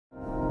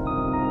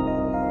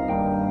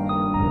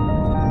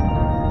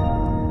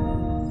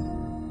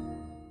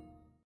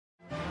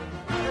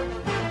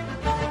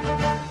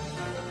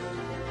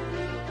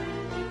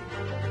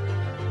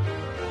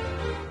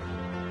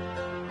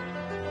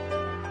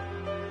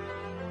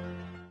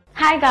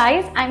Hi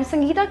guys, I'm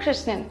Sangeeta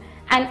Krishnan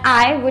and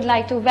I would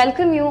like to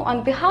welcome you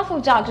on behalf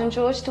of Jagran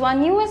to our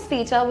newest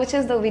feature, which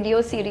is the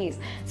video series.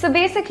 So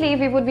basically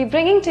we would be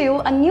bringing to you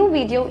a new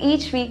video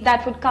each week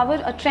that would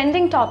cover a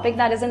trending topic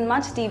that is in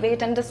much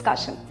debate and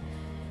discussion.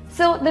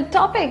 So the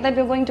topic that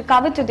we're going to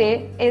cover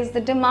today is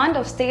the demand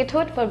of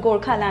statehood for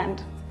Gorkha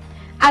land.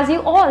 As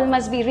you all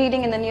must be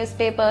reading in the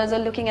newspapers or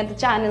looking at the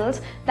channels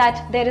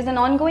that there is an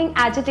ongoing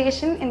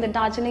agitation in the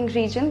Darjeeling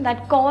region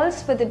that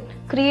calls for the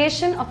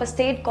creation of a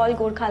state called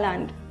Gorkha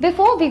land.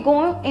 Before we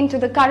go into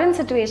the current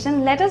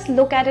situation, let us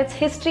look at its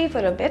history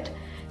for a bit.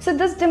 So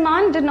this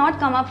demand did not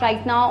come up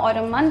right now or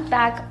a month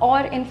back or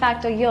in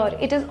fact a year.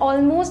 It is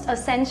almost a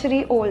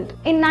century old.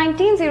 In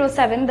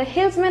 1907, the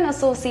Hillsmen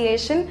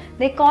Association,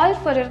 they called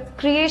for a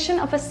creation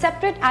of a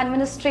separate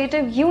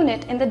administrative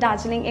unit in the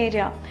Darjeeling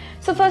area.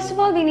 So first of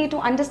all, we need to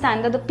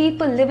understand that the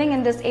people living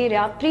in this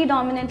area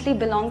predominantly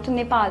belong to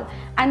Nepal,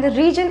 and the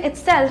region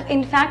itself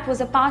in fact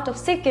was a part of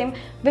Sikkim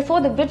before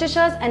the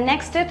Britishers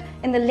annexed it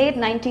in the late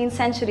 19th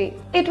century.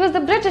 It was the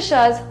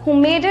Britishers who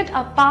made it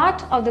a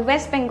part of the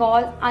West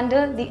Bengal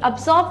under the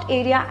Absorbed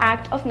Area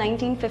Act of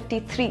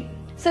 1953.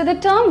 So the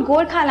term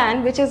Gorkha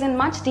land, which is in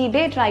much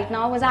debate right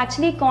now, was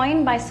actually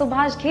coined by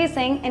Subhash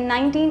Ghesing in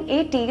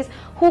 1980s,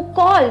 who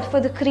called for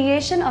the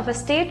creation of a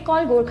state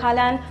called Gorkha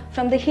land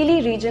from the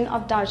hilly region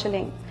of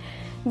Darjeeling.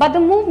 But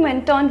the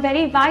movement turned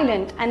very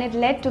violent and it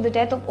led to the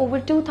death of over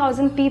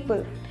 2,000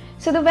 people.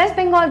 So the West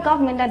Bengal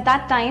government at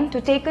that time,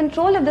 to take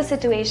control of the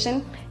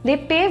situation, they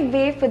paved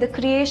way for the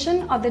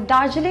creation of the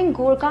Darjeeling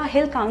Gorkha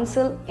Hill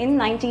Council in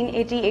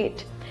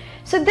 1988.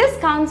 So this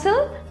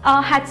council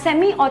had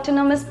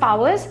semi-autonomous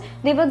powers.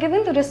 They were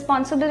given the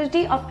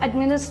responsibility of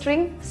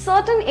administering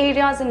certain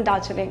areas in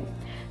Darjeeling.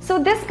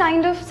 So this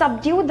kind of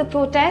subdued the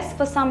protests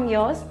for some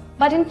years,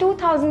 but in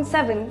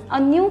 2007, a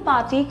new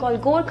party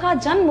called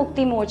Gorkha Jan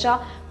Mukti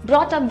Morcha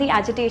brought up the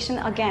agitation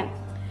again.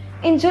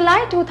 In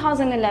July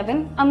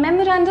 2011, a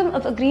memorandum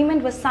of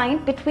agreement was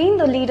signed between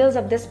the leaders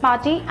of this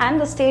party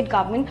and the state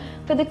government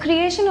for the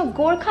creation of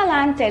Gorkha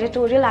Land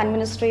Territorial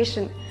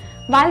Administration.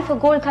 While for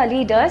Gorkha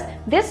leaders,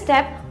 this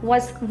step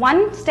was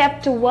one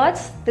step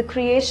towards the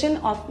creation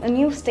of a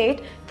new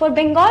state, for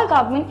Bengal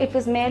government it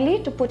was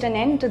merely to put an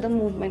end to the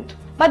movement.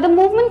 But the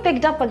movement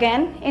picked up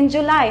again in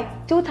July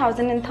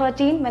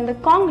 2013 when the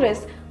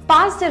Congress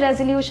passed a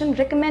resolution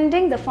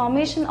recommending the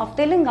formation of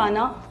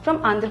Telangana from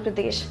Andhra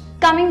Pradesh.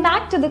 Coming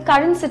back to the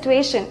current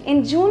situation,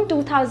 in June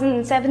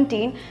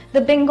 2017,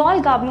 the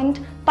Bengal government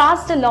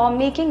passed a law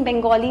making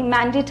Bengali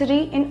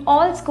mandatory in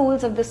all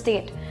schools of the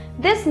state.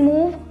 This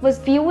move was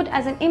viewed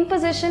as an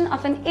imposition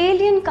of an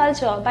alien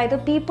culture by the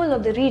people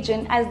of the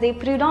region as they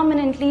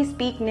predominantly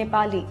speak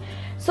Nepali.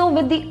 So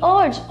with the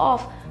urge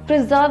of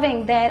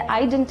preserving their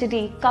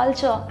identity,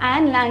 culture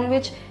and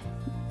language,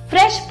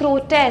 fresh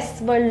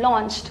protests were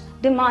launched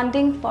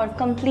demanding for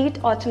complete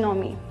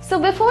autonomy. So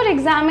before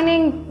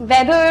examining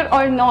whether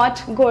or not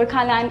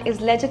Gorkha land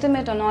is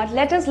legitimate or not,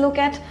 let us look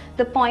at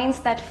the points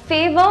that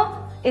favor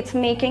its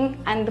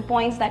making and the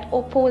points that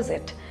oppose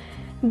it.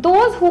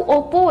 Those who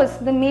oppose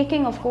the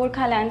making of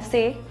Gorkha land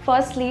say,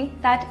 firstly,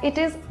 that it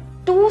is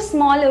too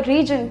small a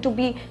region to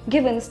be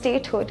given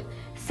statehood.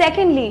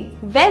 Secondly,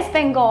 West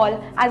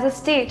Bengal as a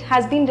state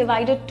has been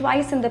divided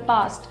twice in the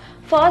past.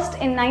 First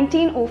in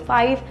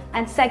 1905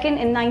 and second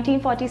in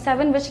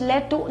 1947, which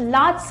led to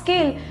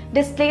large-scale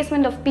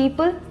displacement of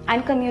people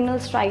and communal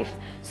strife.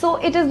 So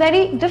it is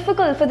very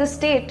difficult for the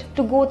state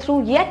to go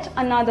through yet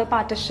another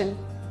partition.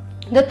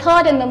 The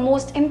third and the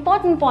most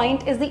important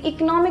point is the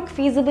economic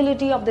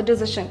feasibility of the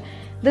decision.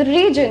 The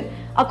region,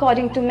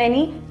 according to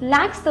many,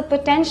 lacks the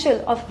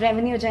potential of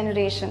revenue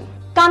generation.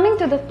 Coming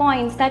to the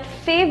points that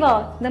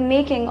favor the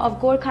making of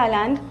Gorkha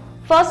land,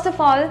 first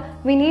of all,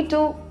 we need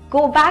to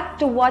go back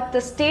to what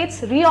the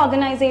state's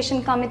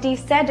reorganization committee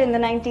said in the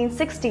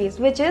 1960s,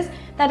 which is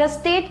that a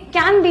state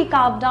can be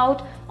carved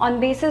out on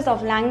basis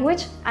of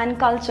language and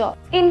culture.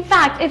 In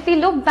fact, if we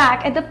look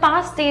back at the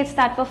past states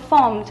that were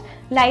formed,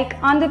 like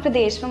Andhra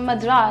Pradesh from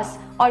Madras,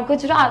 or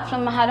Gujarat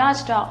from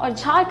Maharashtra, or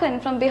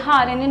Jharkhand from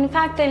Bihar, and in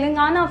fact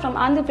Telangana from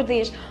Andhra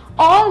Pradesh,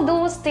 all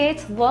those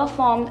states were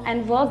formed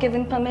and were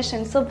given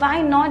permission. So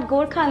why not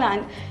Gorkha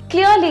land?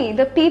 Clearly,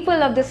 the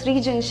people of this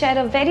region share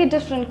a very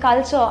different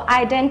culture,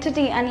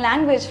 identity and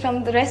language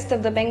from the rest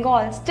of the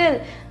Bengal.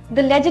 Still,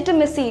 the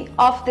legitimacy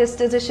of this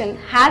decision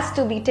has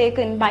to be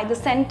taken by the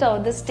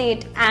center, the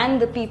state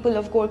and the people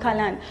of Gorkha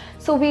land.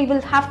 So we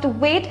will have to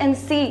wait and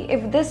see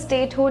if this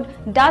statehood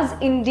does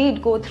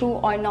indeed go through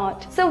or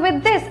not. So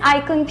with this,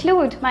 I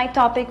conclude my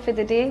topic for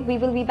the day. We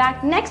will be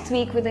back next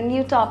week with a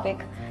new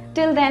topic.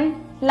 Till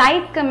then,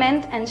 like,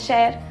 comment and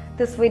share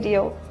this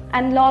video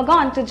and log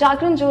on to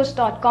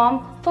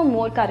jagranjosh.com for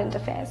more current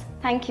affairs.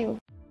 Thank you.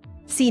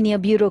 Senior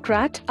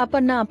Bureaucrat,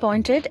 Aparna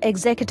appointed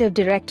Executive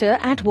Director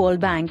at World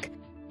Bank.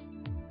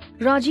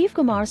 Rajiv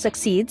Kumar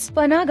succeeds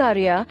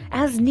Panagaria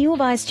as new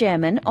Vice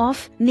Chairman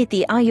of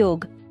Niti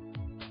Aayog.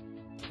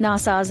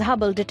 NASA's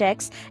Hubble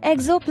detects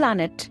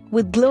exoplanet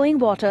with glowing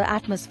water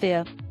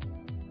atmosphere.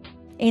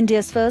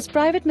 India's first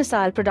private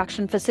missile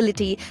production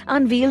facility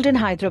unveiled in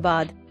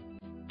Hyderabad.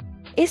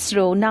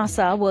 ISRO,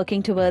 NASA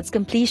working towards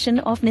completion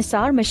of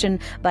NISAR mission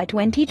by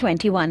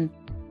 2021.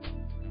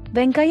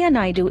 Venkaiah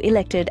Naidu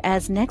elected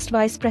as next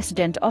Vice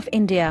President of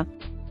India.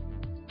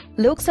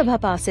 Lok Sabha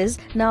passes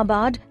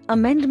NABARD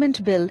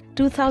Amendment Bill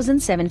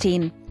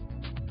 2017.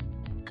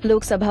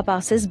 Lok Sabha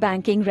passes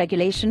Banking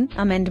Regulation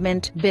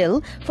Amendment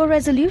Bill for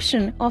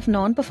resolution of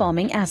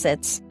non-performing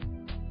assets.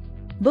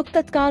 Book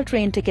Tatkal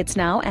train tickets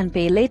now and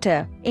pay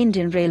later,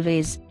 Indian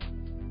Railways.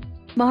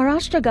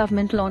 Maharashtra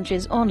government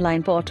launches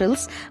online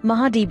portals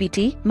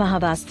MahaDBT,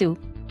 Mahavastu.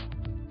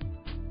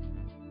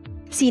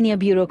 Senior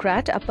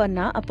bureaucrat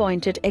Aparna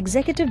appointed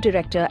Executive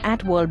Director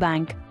at World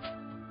Bank.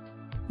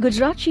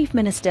 Gujarat Chief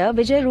Minister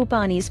Vijay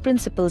Rupani's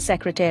Principal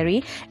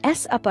Secretary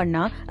S.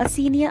 Aparna, a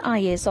senior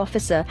IAS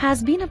officer,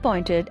 has been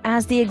appointed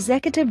as the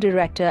Executive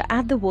Director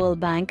at the World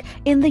Bank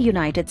in the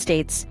United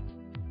States.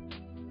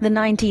 The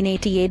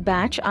 1988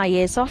 batch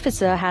IAS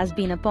officer has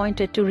been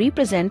appointed to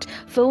represent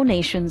 4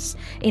 nations,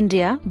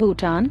 India,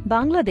 Bhutan,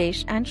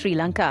 Bangladesh and Sri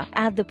Lanka,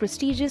 at the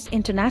prestigious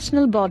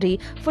international body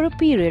for a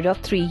period of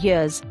 3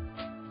 years.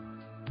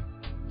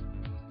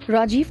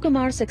 Rajiv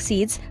Kumar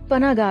succeeds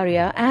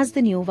Panagaria as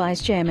the new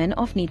Vice Chairman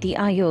of Niti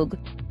Aayog.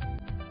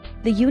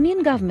 The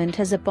Union government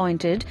has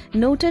appointed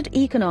noted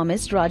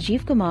economist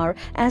Rajiv Kumar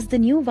as the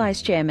new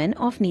Vice Chairman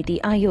of Niti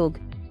Aayog.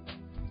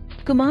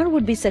 Kumar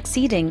would be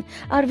succeeding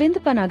Arvind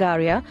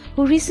Panagaria,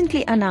 who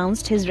recently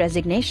announced his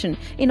resignation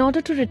in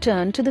order to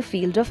return to the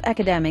field of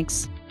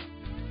academics.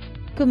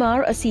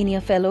 Kumar, a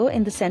senior fellow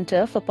in the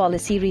Centre for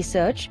Policy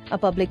Research, a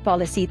public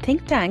policy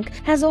think tank,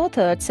 has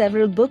authored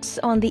several books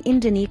on the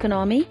Indian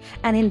economy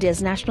and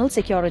India's national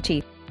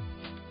security.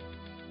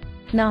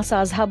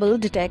 NASA's Hubble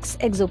detects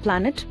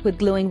exoplanet with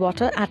glowing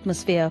water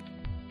atmosphere.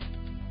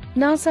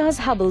 NASA's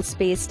Hubble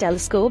Space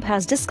Telescope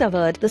has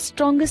discovered the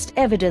strongest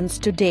evidence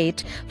to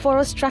date for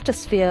a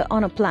stratosphere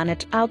on a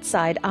planet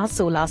outside our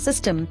solar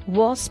system,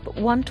 WASP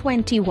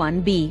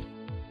 121b.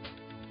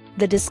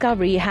 The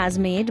discovery has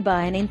made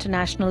by an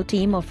international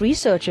team of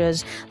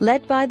researchers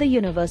led by the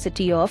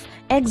University of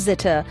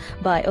Exeter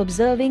by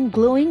observing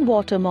glowing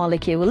water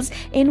molecules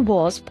in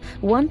WASP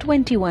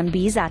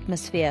 121b's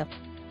atmosphere.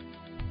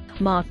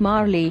 Mark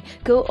Marley,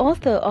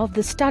 co-author of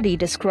the study,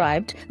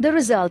 described the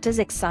result as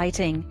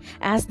exciting,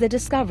 as the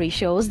discovery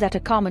shows that a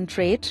common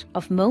trait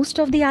of most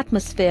of the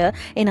atmosphere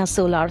in our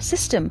solar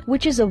system,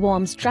 which is a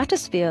warm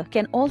stratosphere,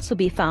 can also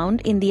be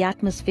found in the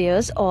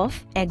atmospheres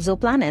of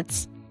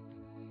exoplanets.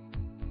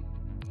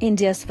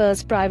 India's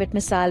first private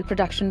missile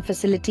production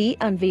facility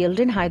unveiled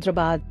in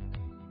Hyderabad.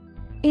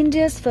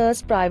 India's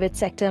first private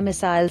sector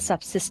missile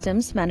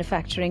subsystems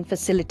manufacturing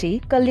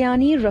facility,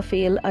 Kalyani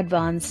Rafael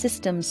Advanced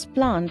Systems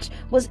Plant,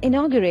 was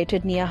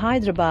inaugurated near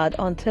Hyderabad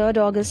on 3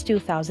 August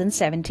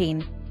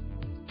 2017.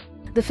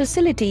 The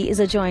facility is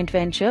a joint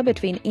venture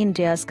between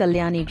India's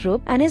Kalyani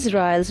Group and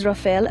Israel's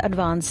Rafael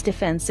Advanced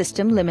Defense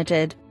System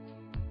Limited.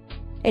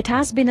 It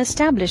has been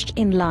established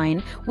in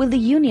line with the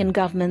Union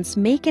government's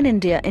Make in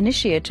India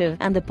initiative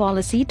and the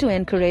policy to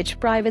encourage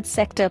private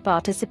sector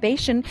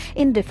participation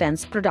in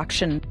defense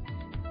production.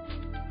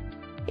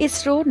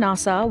 ISRO,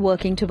 NASA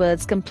working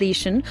towards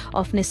completion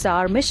of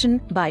NISAR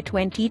mission by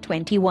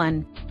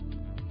 2021.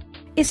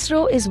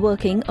 ISRO is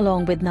working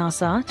along with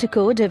NASA to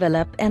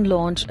co-develop and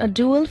launch a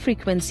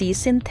dual-frequency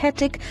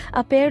synthetic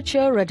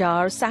aperture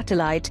radar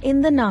satellite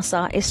in the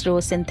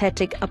NASA-ISRO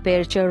Synthetic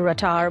Aperture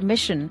Radar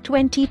Mission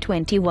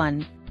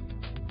 2021.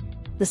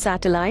 The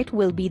satellite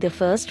will be the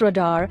first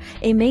radar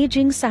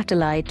imaging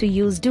satellite to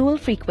use dual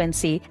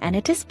frequency, and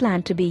it is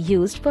planned to be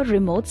used for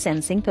remote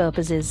sensing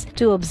purposes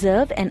to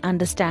observe and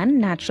understand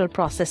natural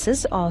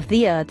processes of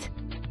the Earth.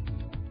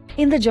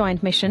 In the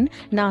joint mission,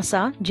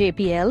 NASA,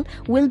 JPL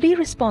will be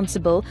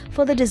responsible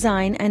for the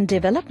design and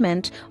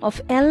development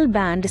of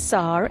L-band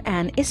SAR,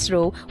 and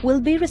ISRO will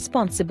be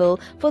responsible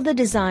for the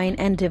design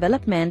and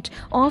development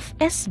of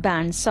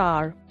S-band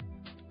SAR.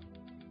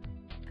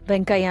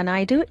 Venkaiah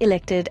Naidu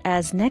elected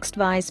as next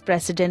Vice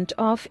President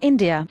of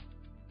India.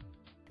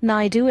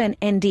 Naidu, an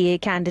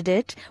NDA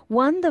candidate,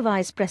 won the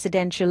vice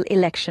presidential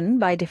election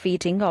by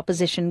defeating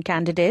opposition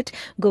candidate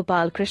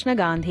Gopal Krishna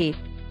Gandhi.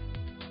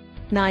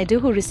 Naidu,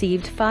 who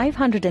received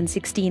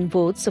 516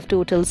 votes of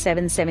total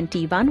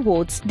 771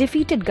 votes,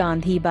 defeated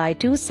Gandhi by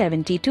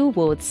 272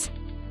 votes.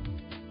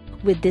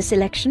 With this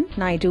election,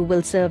 Naidu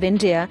will serve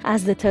India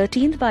as the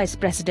 13th Vice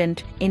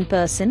President in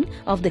person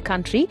of the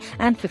country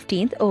and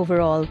 15th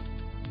overall.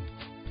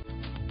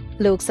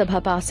 Lok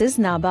Sabha passes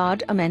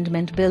NABARD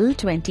Amendment Bill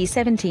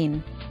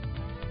 2017.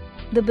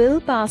 The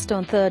bill, passed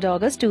on 3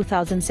 August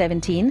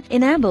 2017,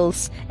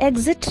 enables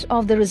exit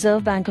of the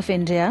Reserve Bank of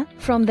India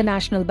from the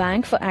National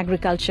Bank for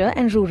Agriculture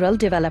and Rural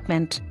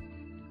Development.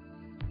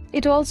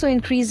 It also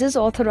increases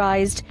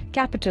authorized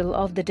capital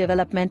of the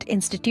development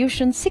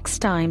institution 6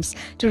 times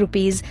to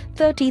Rs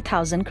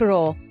 30,000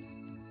 crore.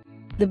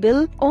 The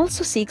bill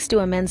also seeks to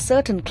amend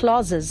certain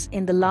clauses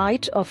in the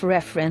light of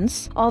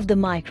reference of the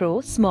Micro,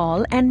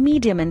 Small and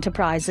Medium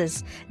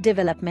Enterprises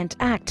Development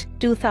Act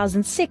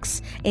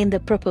 2006 in the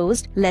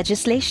proposed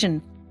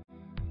legislation.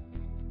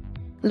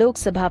 Lok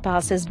Sabha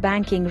passes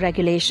Banking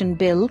Regulation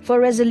Bill for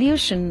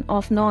resolution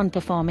of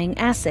non-performing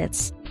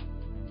assets.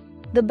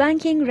 The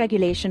Banking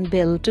Regulation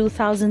Bill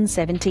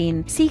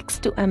 2017 seeks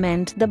to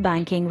amend the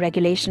Banking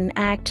Regulation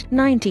Act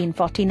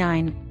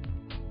 1949.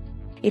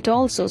 It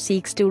also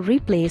seeks to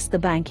replace the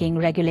Banking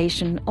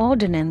Regulation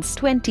Ordinance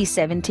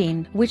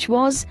 2017, which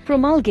was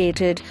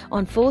promulgated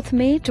on 4th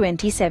May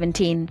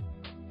 2017.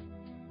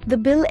 The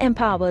bill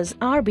empowers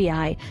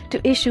RBI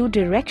to issue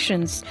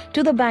directions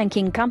to the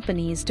banking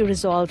companies to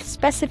resolve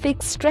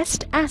specific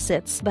stressed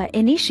assets by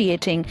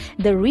initiating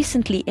the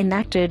recently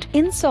enacted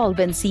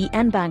Insolvency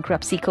and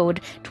Bankruptcy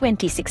Code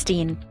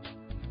 2016.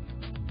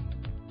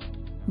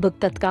 Book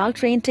Tatkal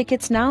train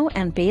tickets now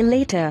and pay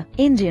later.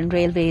 Indian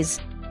Railways.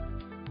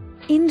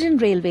 Indian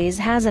Railways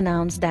has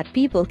announced that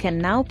people can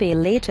now pay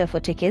later for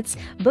tickets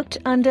booked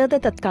under the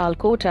Tatkal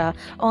quota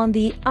on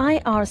the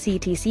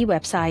IRCTC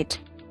website.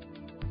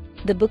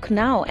 The Book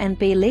Now and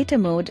Pay Later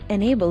mode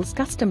enables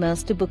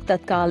customers to book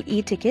Tatkal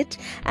e-ticket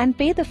and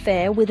pay the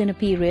fare within a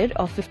period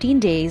of 15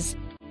 days.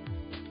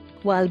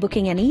 While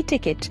booking an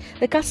e-ticket,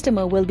 the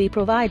customer will be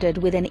provided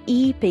with an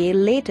e-Pay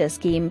Later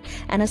scheme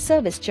and a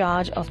service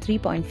charge of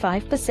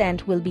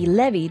 3.5% will be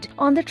levied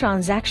on the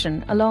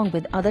transaction along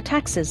with other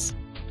taxes.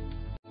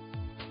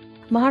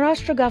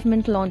 Maharashtra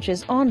government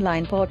launches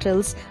online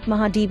portals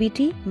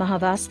MahaDBT,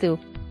 Mahavastu.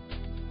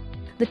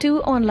 The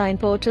two online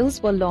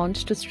portals were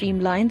launched to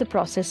streamline the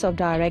process of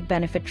direct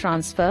benefit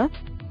transfer.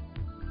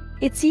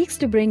 It seeks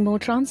to bring more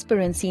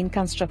transparency in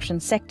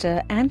construction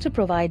sector and to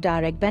provide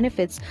direct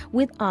benefits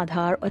with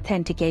Aadhaar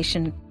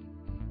authentication.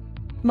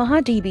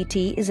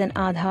 MahaDBT is an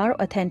Aadhaar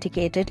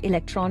authenticated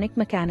electronic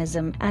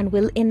mechanism and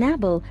will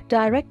enable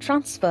direct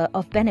transfer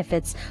of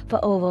benefits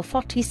for over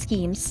 40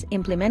 schemes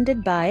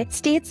implemented by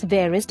states'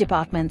 various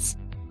departments.